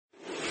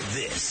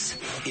This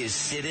is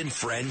Sid and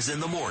Friends in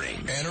the Morning.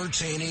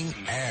 Entertaining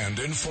and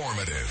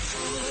informative.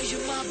 Oh,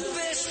 you're my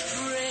best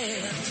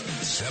friend.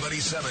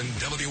 77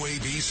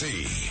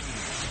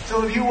 WABC.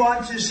 So if you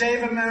want to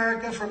save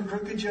America from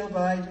crooked Joe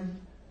Biden,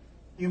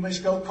 you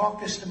must go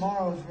caucus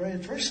tomorrow.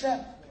 First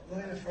step.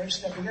 The first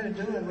step. We got to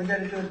do it. We got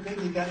to do it big.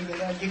 You got to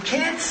get out. You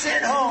can't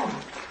sit home.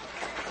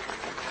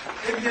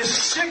 If you're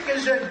sick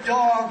as a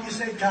dog, you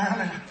say,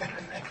 darling, I got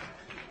to make it.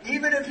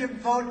 Even if you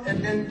vote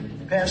and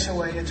then pass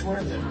away, it's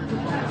worth it.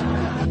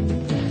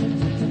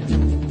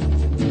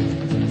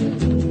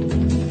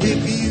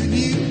 If you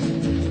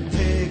knew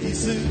Peggy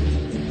Sue,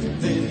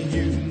 then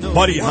you know.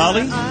 Buddy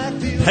Holly,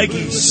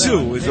 Peggy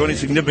Sue. Is there any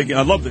significant?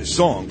 I love this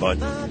song, but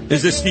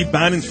is this Steve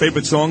Bannon's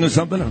favorite song or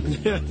something?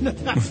 Yeah.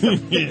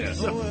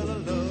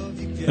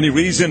 Any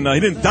reason? He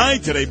didn't die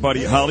today,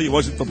 Buddy Holly. It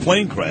wasn't the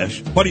plane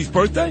crash. Buddy's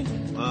birthday?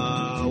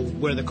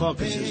 Where the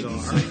caucuses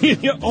are.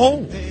 Yeah,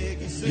 oh,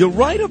 you're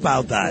right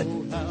about that.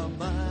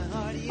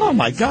 Oh,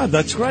 my God,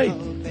 that's great.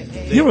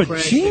 You're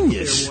a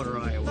genius.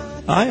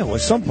 Iowa,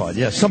 some part,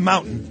 yeah, some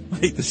mountain. I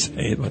hate to say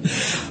it, but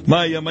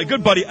my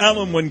good buddy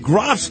Alan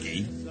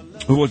Wingrovsky,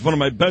 who was one of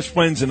my best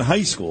friends in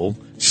high school,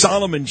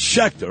 Solomon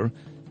Schechter,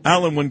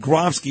 Alan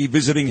Wingrovsky,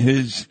 visiting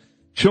his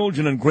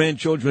children and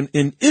grandchildren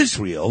in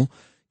Israel,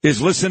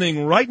 is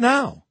listening right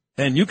now.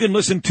 And you can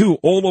listen, too,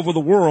 all over the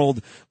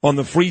world on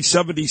the free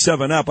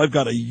 77 app. I've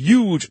got a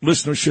huge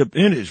listenership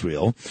in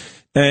Israel,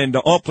 and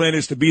our plan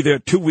is to be there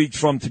 2 weeks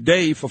from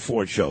today for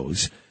 4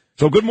 shows.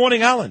 So good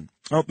morning, Alan,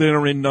 out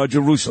there in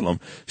Jerusalem.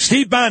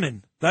 Steve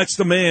Bannon, that's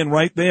the man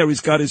right there.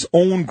 He's got his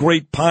own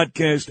great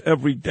podcast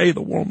every day.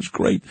 The Worm's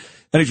great.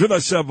 And he's with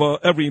us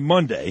every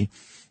Monday.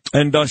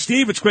 And,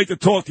 Steve, it's great to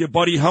talk to you,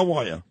 buddy. How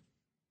are you?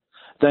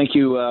 Thank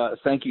you,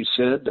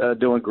 Sid.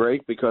 Doing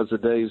great because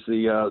today's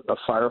a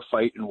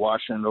firefight in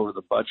Washington over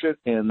the budget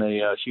and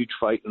a huge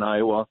fight in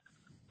Iowa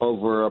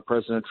over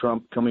President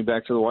Trump coming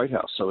back to the White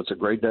House. So it's a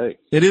great day.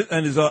 It is,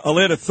 and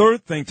I'll add a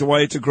third thing to why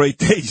it's a great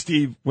day,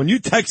 Steve. When you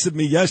texted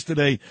me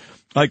yesterday,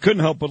 I couldn't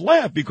help but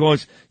laugh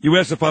because you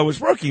asked if I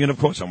was working, and of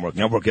course I'm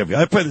working. I work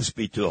I play the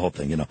speech to the whole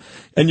thing,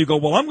 And you go,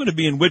 well, I'm going to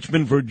be in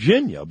Richmond,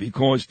 Virginia,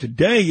 because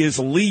today is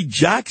Lee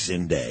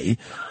Jackson Day.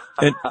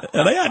 And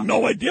I had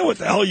no idea what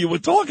the hell you were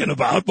talking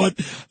about, but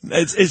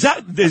is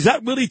that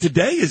really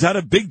today? Is that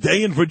a big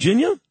day in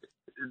Virginia?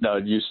 No,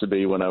 it used to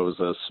be when I was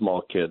a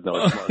small kid. No,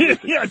 it's not.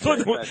 Yeah, I thought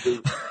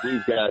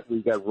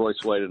we've got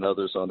Royce White and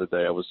others on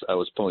today. I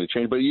was pulling a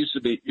chain, but it used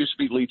to be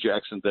Lee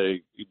Jackson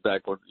Day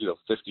back 50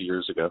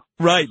 years ago.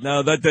 Right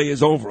now, that day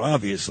is over,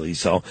 obviously.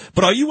 So,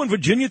 but are you in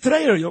Virginia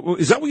today, or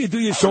is that where you do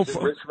your show?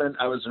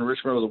 I was in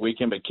Richmond over the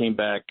weekend, but came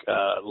back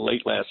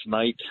late last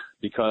night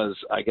because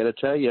I got to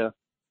tell you,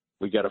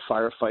 we got a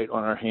firefight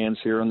on our hands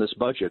here on this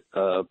budget.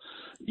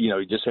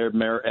 You just heard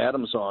Mayor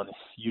Adams on.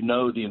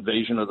 The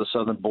invasion of the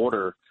southern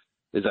border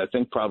is, I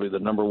think, probably the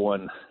number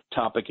one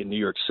topic in New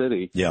York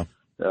City. Yeah.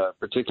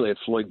 Particularly at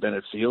Floyd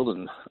Bennett Field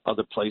and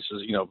other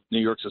places. New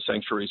York's a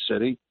sanctuary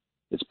city.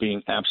 It's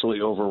being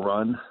absolutely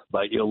overrun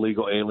by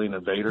illegal alien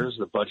invaders.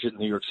 The budget in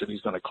New York City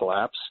is going to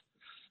collapse.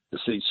 The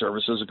city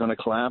services are going to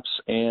collapse.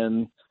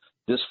 And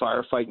this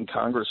firefight in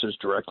Congress is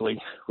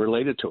directly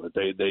related to it.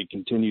 They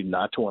continue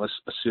not to want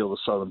to seal the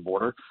southern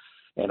border.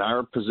 And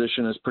our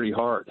position is pretty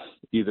hard.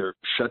 Either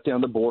shut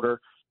down the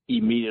border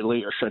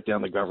immediately or shut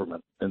down the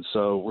government. And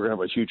so we're going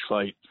to have a huge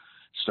fight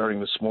starting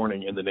this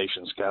morning in the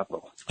nation's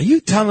capital. Are you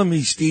telling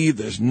me, Steve,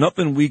 there's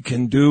nothing we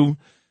can do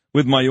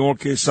with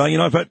Mayorkas?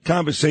 I've had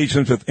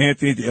conversations with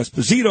Anthony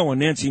D'Esposito, and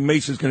Nancy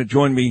Mace is going to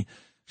join me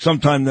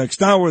sometime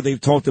next hour.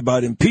 They've talked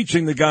about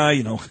impeaching the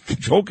guy,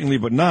 jokingly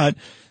but not.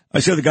 I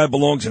say the guy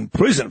belongs in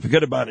prison.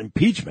 Forget about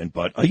impeachment.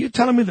 But are you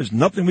telling me there's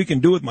nothing we can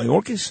do with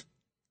Mayorkas?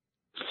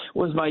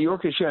 Well, with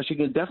Mayorkas, yes, you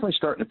can definitely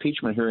start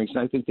impeachment hearings, and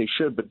I think they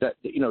should. But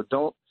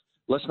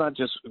let's not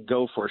just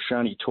go for a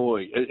shiny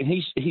toy.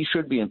 He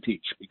should be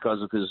impeached because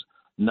of his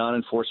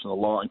non-enforcement of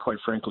the law and, quite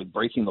frankly,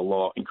 breaking the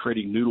law and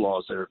creating new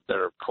laws that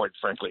are quite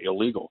frankly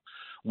illegal.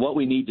 What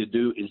we need to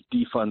do is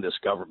defund this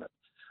government.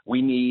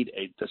 We need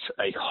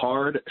a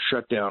hard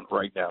shutdown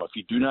right now. If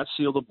you do not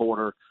seal the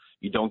border,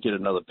 you don't get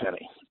another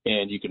penny.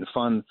 And you can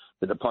fund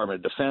the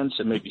Department of Defense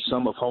and maybe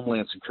some of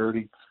Homeland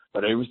Security,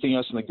 but everything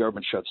else in the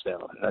government shuts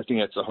down. And I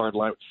think that's a hard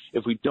line.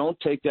 If we don't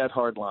take that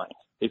hard line,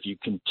 if you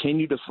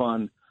continue to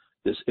fund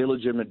this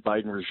illegitimate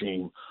Biden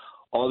regime,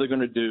 all they're going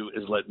to do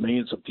is let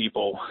millions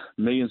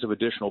of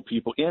additional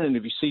people in. And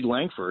if you see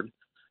Langford,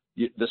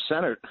 the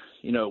Senate,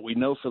 we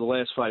know for the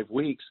last 5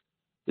 weeks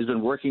has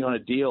been working on a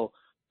deal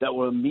that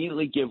will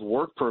immediately give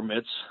work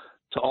permits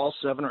to all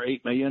 7 or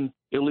 8 million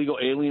illegal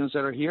aliens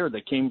that are here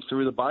that came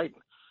through the Biden.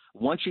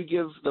 Once you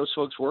give those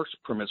folks work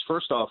permits,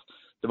 first off,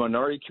 the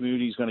minority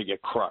community is going to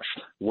get crushed.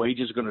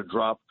 Wages are going to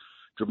drop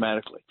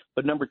dramatically.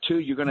 But number two,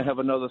 you're going to have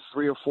another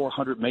 300 or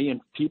 400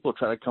 million people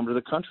try to come to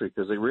the country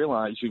because they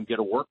realize you can get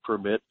a work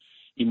permit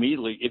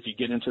immediately if you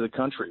get into the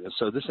country. And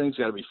so this thing's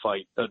got to be fought.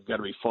 It's got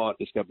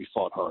to be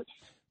fought hard.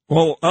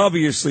 Well,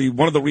 obviously,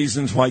 one of the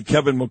reasons why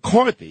Kevin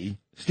McCarthy,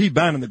 Steve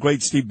Bannon, the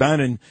great Steve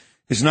Bannon,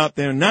 is not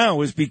there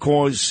now is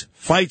because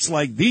fights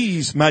like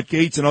these, Matt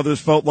Gaetz and others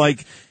felt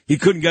like he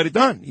couldn't get it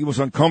done. He was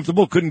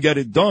uncomfortable, couldn't get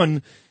it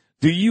done.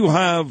 Do you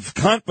have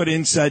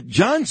confidence that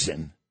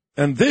Johnson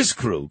and this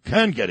crew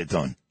can get it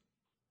done?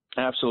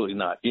 Absolutely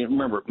not. You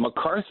remember,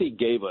 McCarthy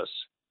gave us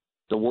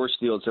the worst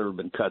deal that's ever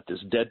been cut, this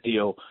debt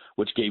deal,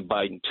 which gave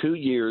Biden 2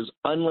 years,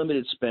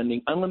 unlimited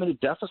spending, unlimited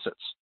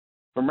deficits.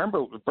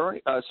 Remember,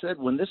 Bernie said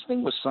when this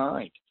thing was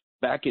signed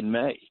back in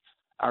May,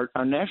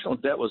 our national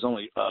debt was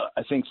only,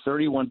 I think,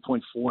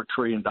 $31.4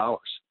 trillion.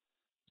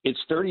 It's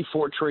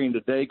 $34 trillion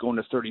today, going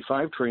to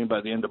 $35 trillion by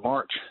the end of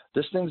March.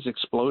 This thing's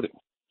exploding.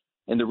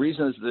 And the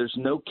reason is there's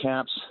no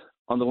caps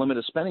on the limit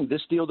of spending.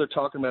 This deal they're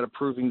talking about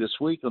approving this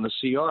week on the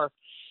CR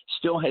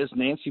still has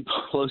Nancy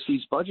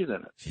Pelosi's budget in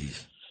it.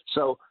 Jeez.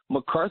 So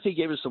McCarthy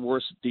gave us the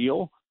worst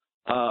deal.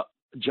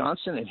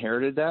 Johnson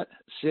inherited that,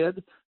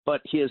 Sid,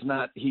 but he has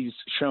not. He's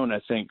shown, I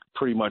think,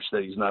 pretty much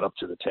that he's not up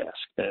to the task.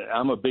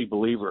 I'm a big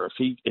believer.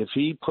 If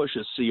he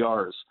pushes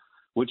CRs,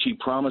 which he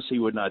promised he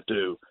would not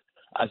do,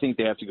 I think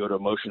they have to go to a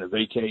motion to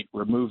vacate,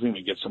 remove him,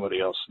 and get somebody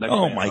else.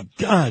 My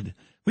God.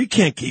 We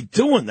can't keep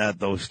doing that,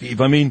 though, Steve.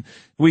 I mean,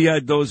 we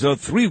had those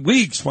 3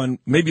 weeks when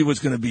maybe it was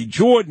going to be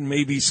Jordan,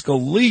 maybe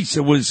Scalise.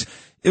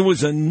 It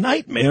was a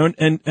nightmare.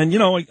 And you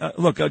know,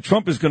 look,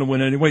 Trump is going to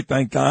win anyway,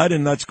 thank God,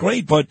 and that's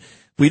great. But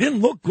we didn't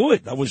look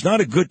good. That was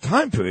not a good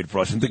time period for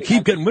us. And to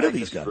keep getting rid of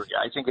these guys.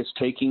 I think it's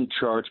taking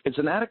charge. It's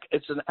an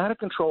out of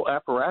control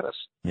apparatus.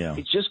 Yeah.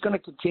 It's just going to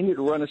continue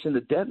to run us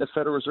into debt, and the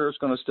Federal Reserve is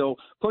going to still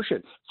push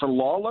it. For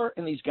Lawler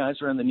and these guys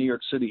around the New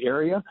York City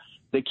area,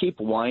 they keep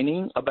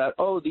whining about,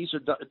 these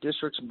are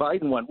districts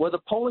Biden won. Well, the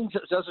polling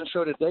doesn't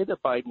show today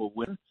that Biden will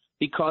win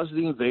because of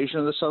the invasion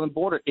of the southern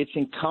border. It's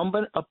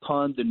incumbent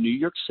upon the New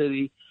York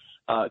City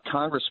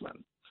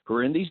congressmen who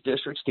are in these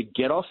districts to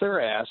get off their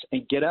ass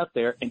and get out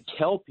there and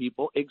tell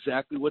people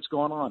exactly what's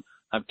going on.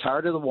 I'm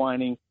tired of the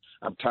whining.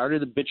 I'm tired of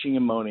the bitching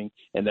and moaning,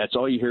 and that's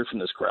all you hear from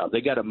this crowd.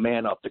 They got to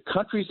man up. The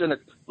country's in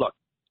look,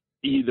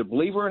 you either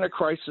believe we're in a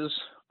crisis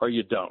or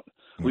you don't.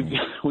 We've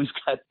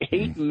got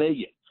 8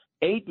 million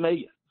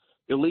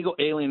illegal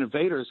alien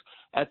invaders.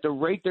 At the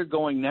rate they're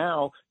going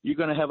now, you're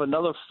going to have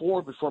another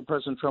 4 before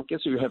President Trump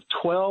gets here. You have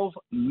 12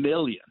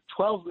 million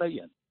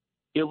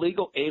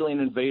illegal alien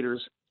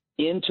invaders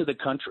into the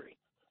country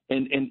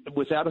and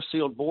without a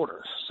sealed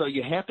border. So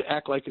you have to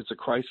act like it's a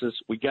crisis.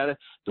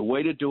 The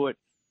way to do it,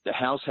 the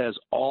House has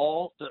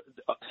all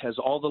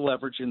the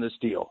leverage in this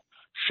deal.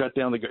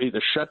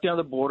 Either shut down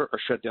the border or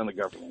shut down the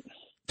government.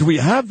 Do we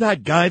have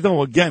that guy,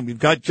 though? Again, we've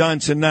got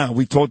Johnson now.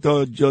 We thought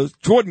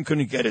Jordan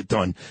couldn't get it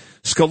done.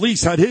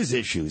 Scalise had his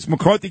issues.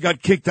 McCarthy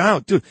got kicked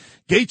out. Dude,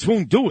 Gaetz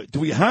won't do it. Do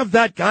we have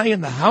that guy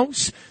in the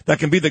House that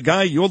can be the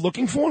guy you're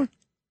looking for?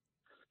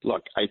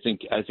 Look, I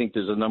think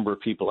there's a number of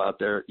people out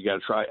there. You got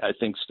to try. I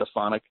think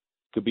Stefanik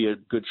could be a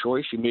good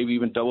choice. You maybe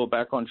even double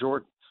back on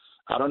Jordan.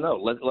 I don't know.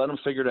 Let them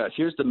figure it out.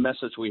 Here's the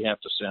message we have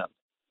to send.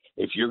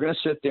 If you're going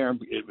to sit there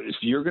and if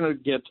you're going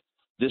to get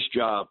this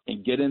job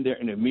and get in there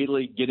and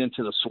immediately get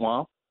into the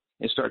swamp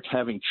and start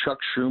having Chuck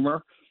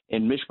Schumer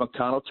and Mitch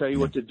McConnell tell you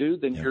what to do,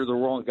 then you're the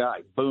wrong guy.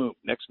 Boom,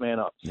 next man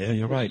up. Yeah,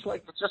 you're right.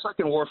 It's just like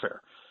in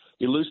warfare.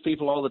 You lose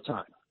people all the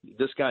time.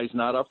 This guy's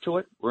not up to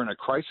it. We're in a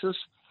crisis.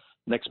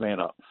 Next man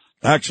up.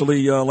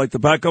 Actually, like the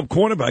backup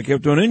cornerback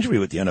after an injury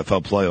with the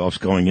NFL playoffs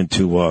going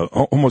into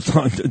almost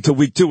into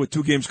week 2 with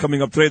 2 games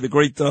coming up today. The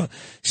great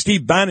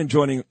Steve Bannon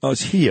joining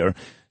us here.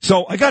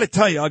 So I got to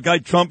tell you, our guy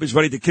Trump is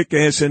ready to kick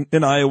ass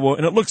in Iowa,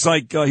 and it looks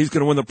like he's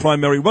going to win the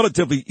primary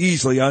relatively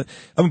easily. I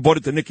haven't bought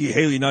it to Nikki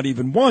Haley, not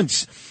even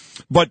once.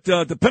 But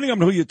depending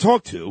on who you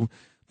talk to,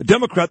 the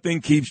Democrat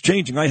thing keeps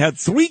changing. I had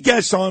 3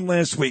 guests on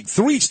last week,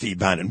 3 Steve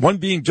Bannon, one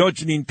being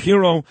Judge Janine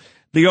Pirro,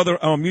 the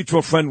other, our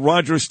mutual friend,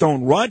 Roger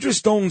Stone. Roger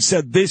Stone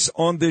said this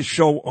on this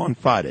show on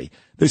Friday.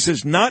 This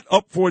is not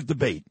up for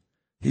debate.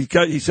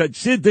 He said,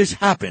 Sid, this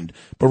happened.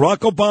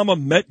 Barack Obama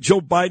met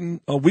Joe Biden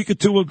a week or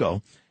 2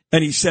 ago,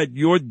 and he said,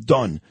 you're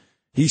done.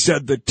 He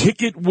said, the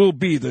ticket will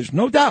be, there's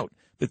no doubt,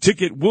 the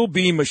ticket will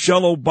be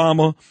Michelle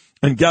Obama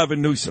and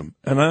Gavin Newsom.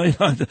 And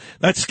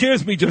that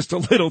scares me just a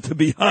little, to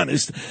be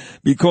honest,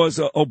 because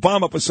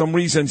Obama, for some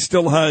reason,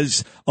 still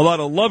has a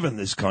lot of love in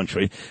this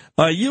country.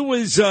 You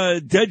as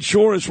dead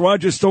sure as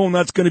Roger Stone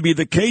that's going to be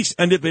the case?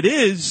 And if it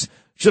is,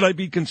 should I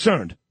be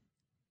concerned?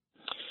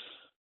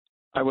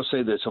 I will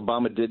say this.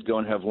 Obama did go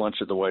and have lunch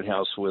at the White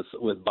House with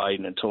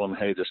Biden and told him,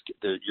 hey,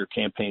 your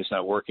campaign's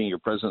not working, your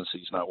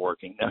presidency's not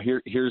working. Now,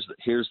 here's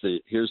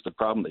the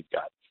problem they've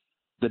got.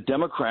 The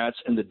Democrats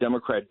and the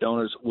Democrat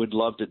donors would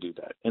love to do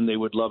that, and they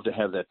would love to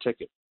have that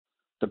ticket.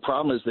 The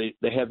problem is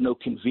they have no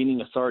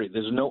convening authority.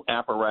 There's no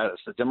apparatus.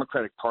 The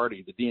Democratic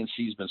Party, the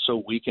DNC, has been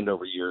so weakened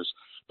over years.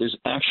 There's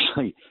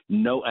actually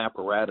no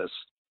apparatus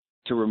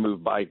to remove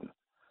Biden.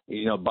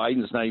 You know,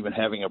 Biden's not even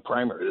having a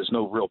primary. There's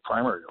no real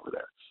primary over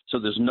there. So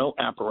there's no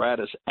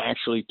apparatus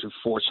actually to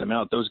force him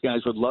out. Those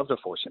guys would love to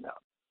force him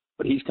out.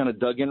 But he's kind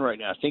of dug in right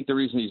now. I think the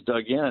reason he's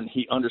dug in,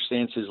 he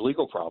understands his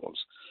legal problems.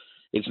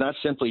 It's not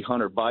simply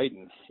Hunter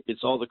Biden.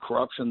 It's all the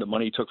corruption, the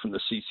money he took from the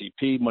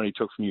CCP, money he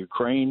took from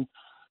Ukraine.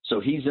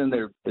 So he's in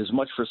there as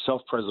much for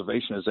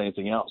self-preservation as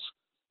anything else.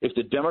 if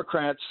the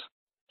Democrats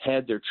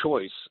had their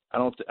choice,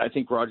 I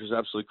think Roger's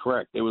absolutely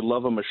correct. They would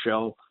love a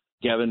Michelle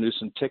Gavin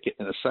Newsom ticket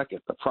in a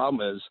second. The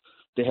problem is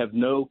they have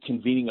no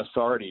convening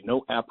authority,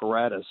 no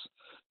apparatus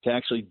to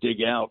actually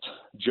dig out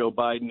Joe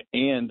Biden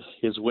and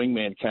his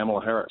wingman,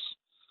 Kamala Harris.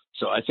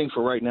 So I think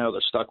for right now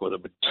they're stuck with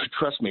it. But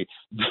trust me,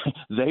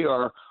 they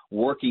are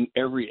working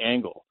every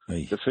angle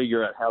to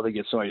figure out how they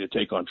get somebody to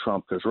take on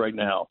Trump, because right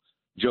now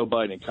Joe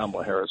Biden and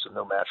Kamala Harris are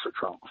no match for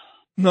Trump.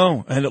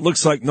 No, and it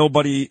looks like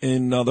nobody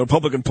in the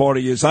Republican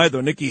Party is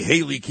either. Nikki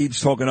Haley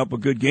keeps talking up a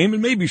good game,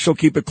 and maybe she'll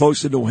keep it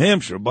close to New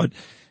Hampshire. But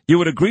you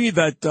would agree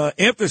that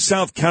after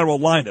South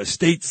Carolina,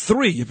 state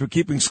 3, if you're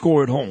keeping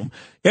score at home,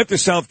 after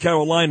South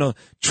Carolina,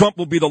 Trump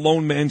will be the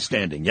lone man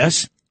standing,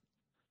 yes?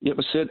 Yeah,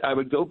 but Sid, I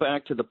would go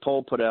back to the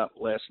poll put out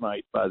last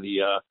night by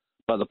the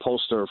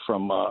pollster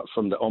from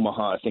the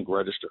Omaha, I think,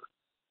 Register.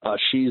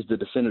 She's the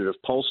definitive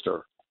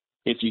pollster.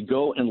 If you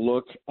go and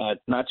look at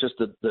not just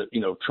the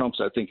Trump's,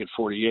 I think, at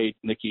 48,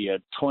 Nikki at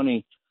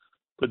 20,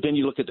 but then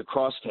you look at the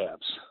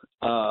crosstabs.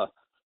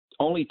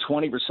 Only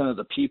 20% of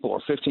the people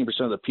or 15%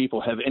 of the people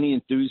have any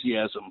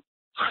enthusiasm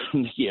for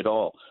Nikki at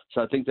all.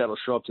 So I think that'll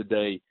show up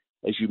today,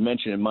 as you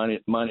mentioned,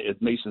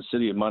 at Mason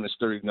City in minus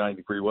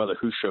 39-degree weather,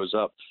 who shows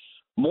up.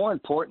 More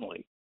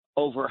importantly,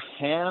 over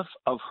half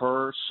of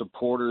her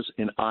supporters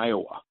in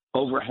Iowa,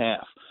 over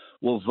half,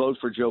 will vote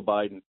for Joe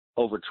Biden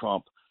over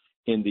Trump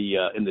in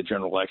the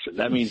general election.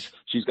 That means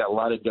she's got a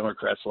lot of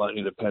Democrats, a lot of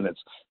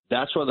independents.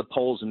 That's why the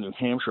polls in New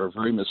Hampshire are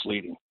very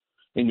misleading.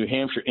 In New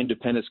Hampshire,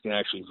 independents can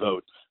actually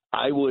vote.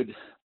 I would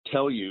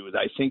tell you that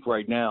I think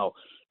right now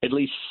at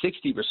least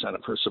 60%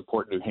 of her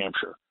support in New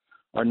Hampshire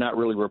are not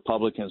really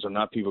Republicans, or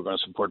not people who are going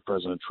to support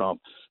President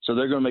Trump. So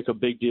they're going to make a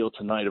big deal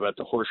tonight about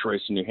the horse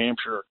race in New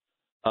Hampshire.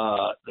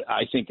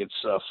 I think it's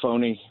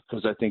phony,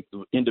 because I think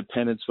the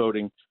independents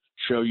voting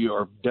show you,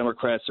 or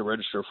Democrats that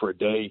register for a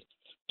day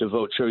to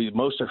vote, show you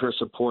most of her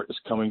support is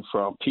coming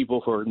from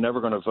people who are never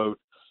going to vote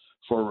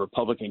for a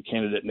Republican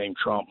candidate named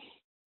Trump.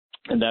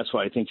 And that's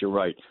why I think you're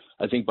right.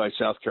 I think by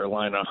South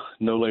Carolina,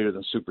 no later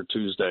than Super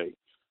Tuesday,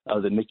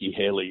 the Nikki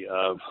Haley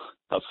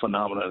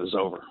phenomenon is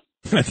over.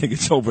 I think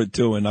it's over,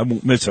 too, and I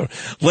won't miss her.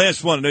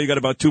 Last one. I know you got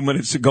about 2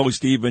 minutes to go,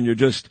 Steve, and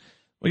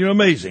you're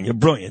amazing. You're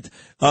brilliant.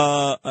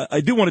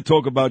 I do want to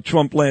talk about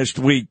Trump last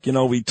week. You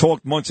know, we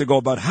talked months ago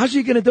about how's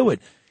he going to do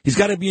it. He's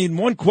got to be in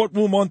one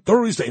courtroom on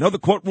Thursday, another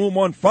courtroom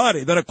on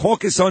Friday, then a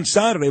caucus on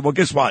Saturday. Well,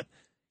 guess what?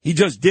 He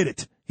just did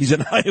it. He's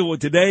in Iowa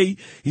today.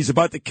 He's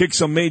about to kick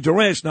some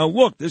major ass. Now,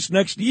 look, this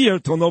next year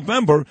till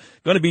November,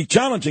 going to be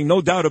challenging,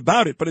 no doubt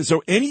about it. But is there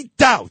any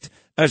doubt,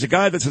 as a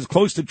guy that's as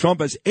close to Trump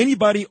as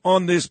anybody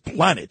on this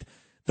planet,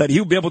 that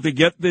he'll be able to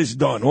get this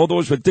done, all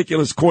those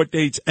ridiculous court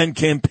dates and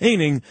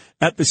campaigning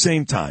at the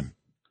same time?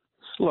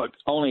 Look,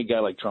 only a guy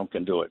like Trump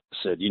can do it,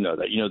 Sid. You know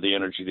that. You know the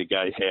energy the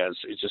guy has.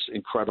 It's just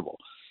incredible.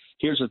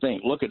 Here's the thing.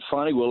 Look at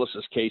Fonnie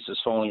Willis's case is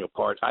falling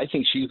apart. I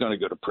think she's going to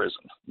go to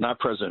prison, not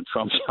President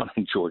Trump down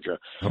in Georgia.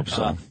 Hope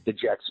so. The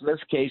Jack Smith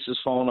case is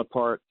falling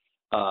apart.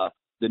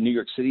 The New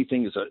York City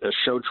thing is a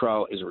show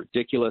trial is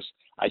ridiculous.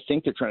 I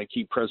think they're trying to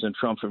keep President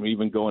Trump from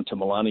even going to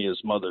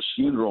Melania's mother's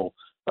funeral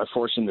by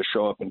forcing him to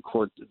show up in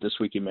court this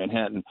week in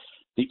Manhattan.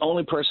 The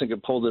only person who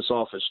can pull this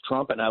off is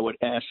Trump, and I would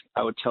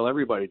tell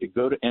everybody to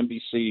go to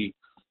NBC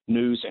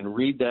News and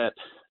read that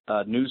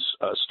news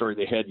story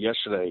they had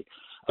yesterday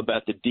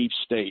about the deep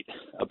state,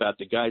 about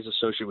the guys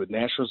associated with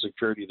national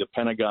security, the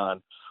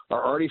Pentagon,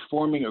 are already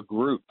forming a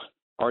group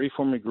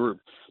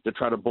to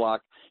try to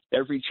block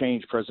every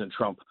change President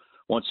Trump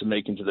wants to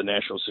make into the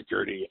national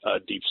security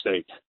deep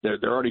state. They're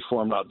already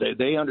formed up.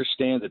 They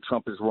understand that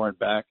Trump is roaring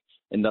back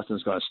and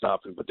nothing's going to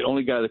stop him. But the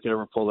only guy that can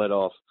ever pull that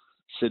off,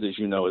 Sid, as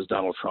you know, is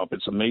Donald Trump.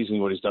 It's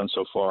amazing what he's done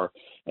so far,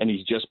 and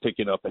he's just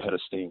picking up ahead of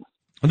steam.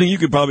 I think you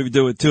could probably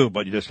do it, too,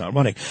 but you're just not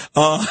running.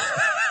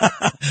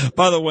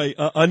 By the way,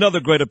 another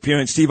great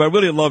appearance, Steve. I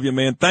really love you,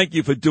 man. Thank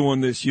you for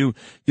doing this.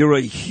 You're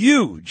a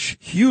huge,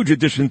 huge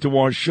addition to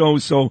our show,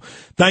 so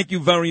thank you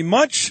very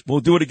much. We'll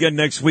do it again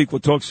next week. We'll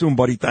talk soon,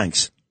 buddy.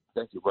 Thanks.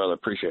 Thank you, brother.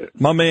 Appreciate it.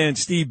 My man,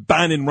 Steve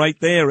Bannon, right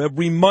there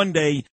every Monday.